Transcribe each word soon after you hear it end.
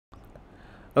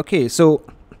Okay, so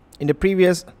in the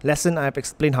previous lesson, I've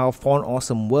explained how Font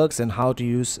Awesome works and how to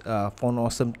use Font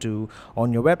Awesome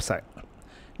on your website.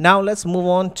 Now let's move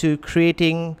on to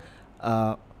creating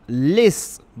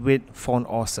lists with Font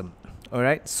Awesome.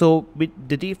 Alright, so with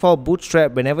the default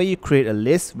Bootstrap, whenever you create a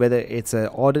list, whether it's an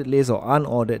ordered list or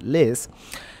unordered list,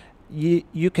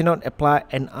 you cannot apply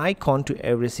an icon to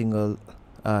every single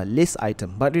list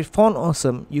item. But with Font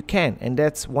Awesome, you can, and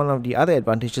that's one of the other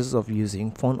advantages of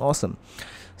using Font Awesome.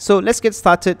 So let's get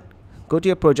started. Go to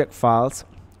your project files,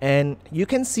 and you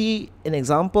can see an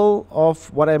example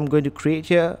of what I'm going to create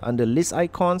here under list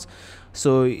icons.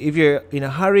 So if you're in a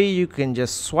hurry, you can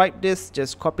just swipe this,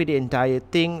 just copy the entire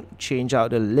thing, change out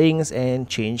the links and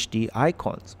change the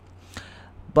icons.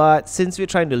 But since we're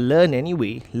trying to learn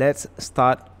anyway, let's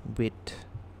start with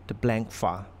the blank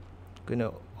file. I'm going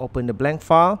to open the blank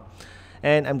file,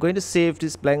 and I'm going to save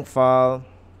this blank file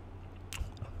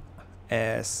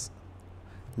as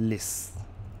list.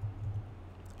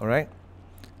 Alright,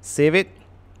 save it.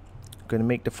 I'm going to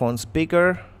make the fonts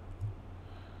bigger,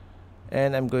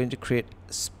 and I'm going to create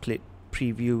a split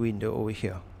preview window over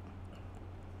here.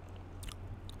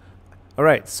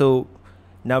 Alright, so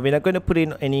now we're not going to put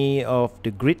in any of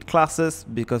the grid classes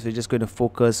because we're just going to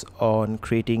focus on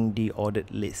creating the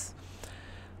ordered list.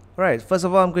 Alright, first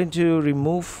of all, I'm going to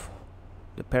remove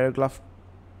the paragraph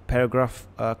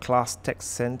class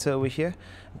text center over here.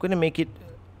 I'm going to make it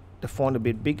the font a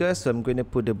bit bigger, so I'm going to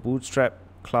put the Bootstrap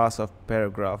class of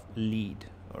paragraph lead.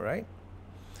 Alright,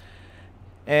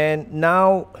 and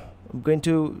now I'm going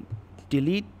to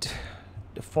delete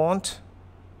the font,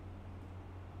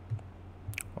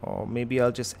 or maybe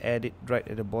I'll just add it right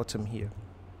at the bottom here.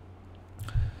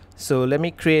 So let me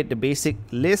create the basic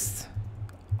list,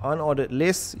 unordered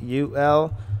list,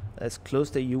 UL. Let's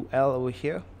close the UL over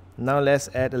here. Now let's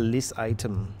add a list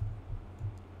item.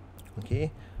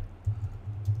 Okay,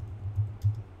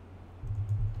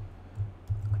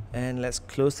 and let's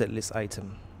close that list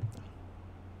item.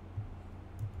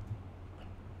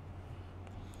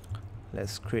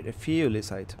 Let's create a few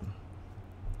list items.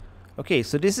 Okay,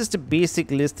 so this is the basic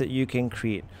list that you can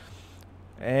create,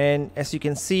 and as you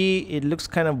can see, it looks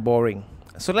kind of boring.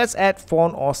 So let's add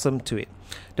Font Awesome to it.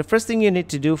 The first thing you need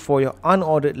to do for your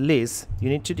unordered list, you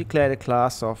need to declare the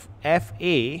class of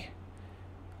fa-ul.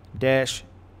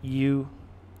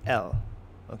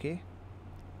 Okay,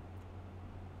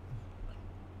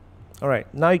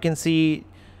 alright, now you can see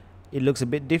it looks a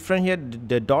bit different here.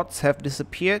 The dots have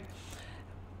disappeared.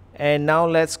 And now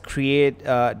let's create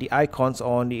the icons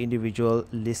on the individual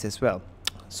list as well.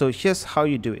 So here's how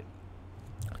you do it.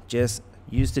 Just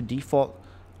use the default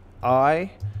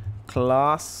I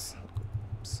class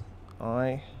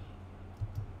fa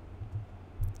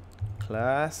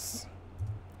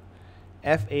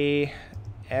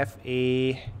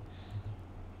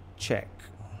check.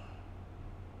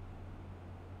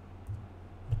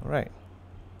 Alright,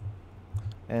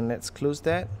 and let's close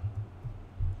that.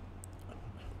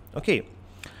 Okay,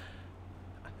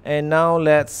 and now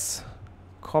let's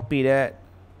copy that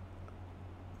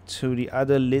to the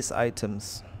other list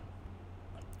items.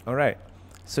 Alright,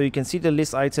 so you can see the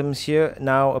list items here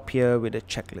now appear with a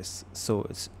checklist, so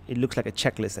it looks like a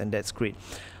checklist, and that's great.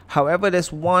 However,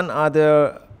 there's one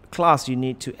other class you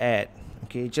need to add.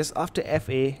 Okay, just after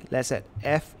fa, let's add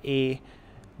fa.li.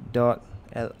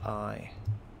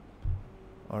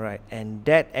 Alright, and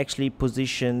that actually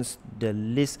positions the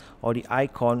list or the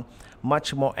icon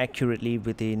much more accurately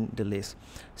within the list.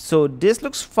 So this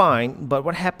looks fine, but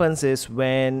what happens is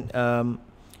when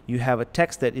you have a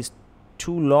text that is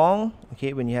too long,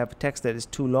 okay, when you have a text that is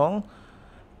too long,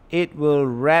 it will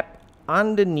wrap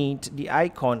underneath the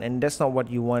icon, and that's not what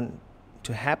you want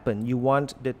to happen. You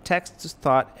want the text to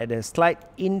start at a slight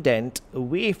indent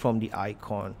away from the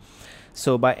icon.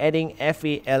 So by adding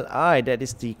FALI, that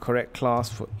is the correct class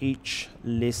for each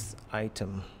list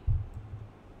item.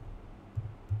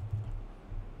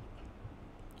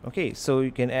 Okay, so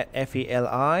you can add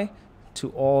FALI to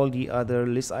all the other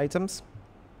list items.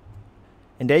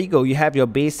 And there you go, you have your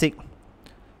basic,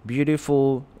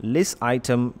 beautiful list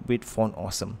item with Font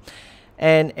Awesome.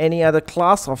 And any other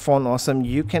class of Font Awesome,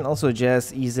 you can also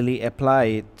just easily apply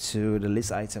it to the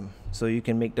list item. So you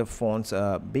can make the fonts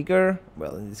bigger,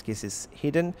 well, in this case it's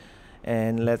hidden,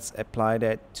 and let's apply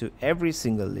that to every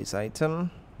single list item.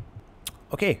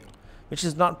 Okay, which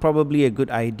is not probably a good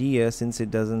idea since it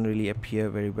doesn't really appear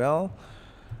very well,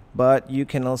 but you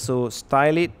can also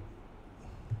style it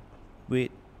with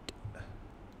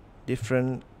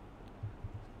different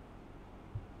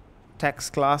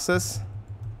text classes.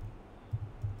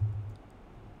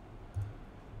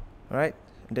 Alright,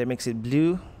 that makes it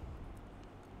blue.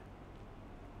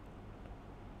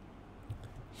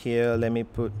 here let me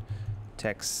put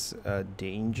text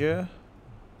danger,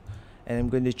 and I'm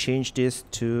going to change this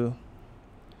to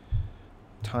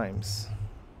times.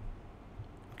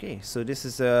 Okay, so this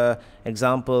is a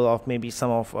example of maybe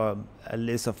some of a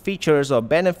list of features or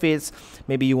benefits.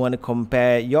 Maybe you want to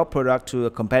compare your product to a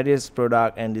competitor's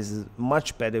product, and this is a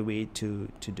much better way to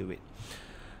do it.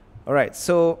 All right,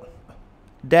 so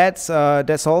that's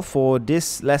all for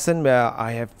this lesson, where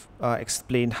I have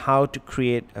explained how to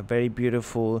create a very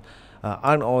beautiful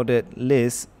unordered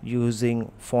list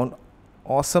using Font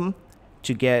Awesome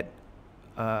to get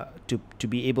to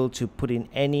be able to put in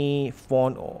any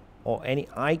font or any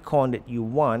icon that you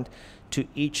want to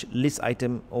each list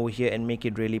item over here and make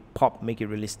it really pop, make it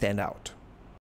really stand out.